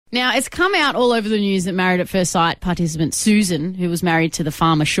Now, it's come out all over the news that Married at First Sight participant Susan, who was married to the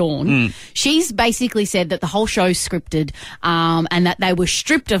farmer Sean, she's basically said that the whole show's scripted and that they were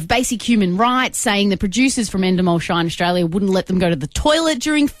stripped of basic human rights, saying the producers from Endemol Shine Australia wouldn't let them go to the toilet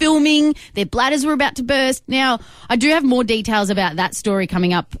during filming. Their bladders were about to burst. Now, I do have more details about that story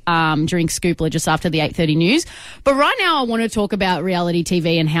coming up during Scoopler just after the 8:30 news. But right now I want to talk about reality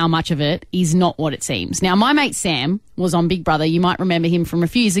TV and how much of it is not what it seems. Now, my mate Sam was on Big Brother. You might remember him from a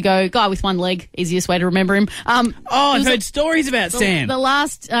few years ago. Guy with one leg, easiest way to remember him. I've heard stories about Sam. The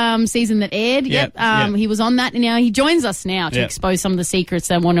last season that aired, he was on that. And now he joins us now to expose some of the secrets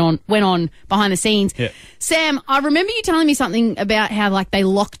that went on behind the scenes. Yep. Sam, I remember you telling me something about how like they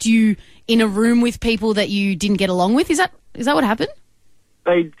locked you in a room with people that you didn't get along with. Is that what happened?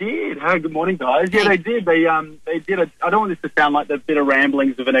 They did. Hey, good morning, guys. Yeah, they did. They did. I don't want this to sound like the bit of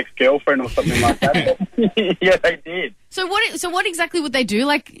ramblings of an ex-girlfriend or something like that. Yeah, they did. So what exactly would they do?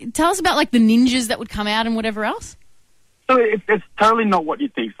 Like, tell us about like the ninjas that would come out and whatever else. So it's totally not what you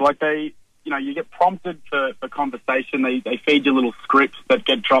think. So like you get prompted for conversation. They feed you little scripts that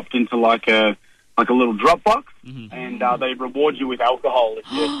get dropped into like a little Dropbox, and they reward you with alcohol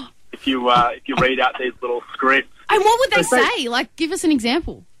if you read out these little scripts. And what would they say? Like, give us an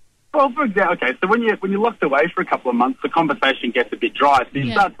example. Well, for example, okay, so when you're locked away for a couple of months, the conversation gets a bit dry. So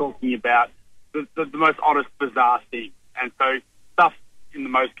you start talking about the most honest, bizarre things. And so stuff, in the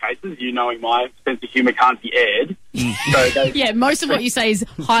most cases, you knowing my sense of humour, can't be aired. So most of what you say is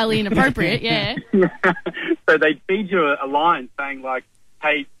highly inappropriate, yeah. So they feed you a line saying, like,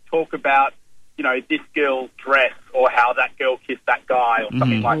 hey, talk about, this girl's dress or how that girl kissed that guy or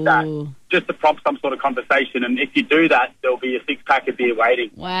something like that, just to prompt some sort of conversation. And if you do that, there'll be a six-pack of beer waiting.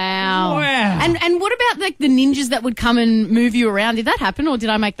 Wow. And what about like the ninjas that would come and move you around? Did that happen or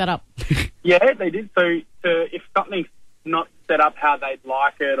did I make that up? Yeah, they did. So if something's not set up how they'd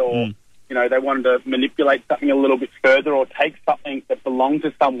like it or, they wanted to manipulate something a little bit further or take something that belonged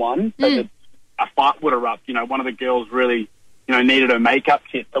to someone so that a fight would erupt. One of the girls really needed her makeup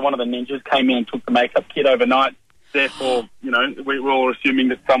kit. So one of the ninjas came in and took the makeup kit overnight. Therefore, we were all assuming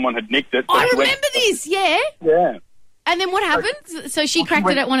that someone had nicked it. I remember this, yeah. Yeah. And then what happened? So she cracked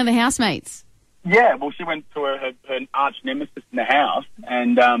it at one of the housemates. Yeah, well, she went to her arch nemesis in the house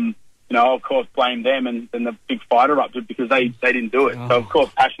and, of course, blamed them and then the big fight erupted because they didn't do it. So, of course,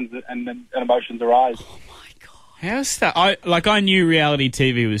 passions and emotions arise. Oh, my God. How's that? I knew reality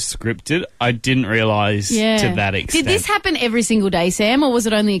TV was scripted. I didn't realise to that extent. Did this happen every single day, Sam, or was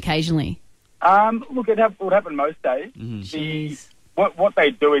it only occasionally? Look, it would happen most days. What they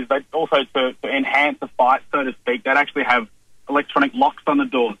do is they also, to enhance the fight, so to speak, they'd actually have electronic locks on the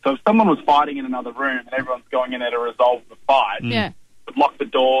doors. So if someone was fighting in another room and everyone's going in there to resolve the fight, would lock the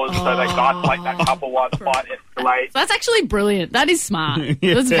doors so they can isolate that couple while the fight escalates. That's actually brilliant. That is smart.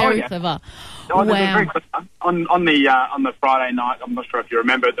 That's very clever. Wow. On the Friday night, I'm not sure if you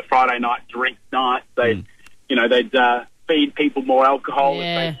remember, the Friday night drinks night, they'd feed people more alcohol if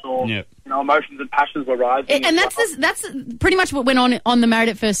they saw emotions and passions were rising. And that's pretty much what went on the Married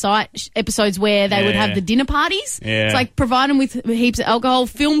at First Sight episodes where they would have the dinner parties. Yeah. It's like provide them with heaps of alcohol,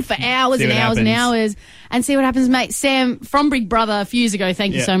 film for hours and hours and hours and see what happens, mate. Sam, from Big Brother a few years ago,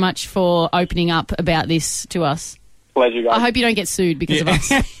 thank you so much for opening up about this to us. Pleasure, guys. I hope you don't get sued because of us.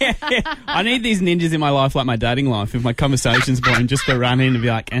 I need these ninjas in my life like my dating life. If my conversation's boring, just to run in and be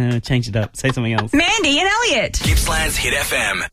like, change it up, say something else. Mandy and Elliot. Gippsland's Hit FM.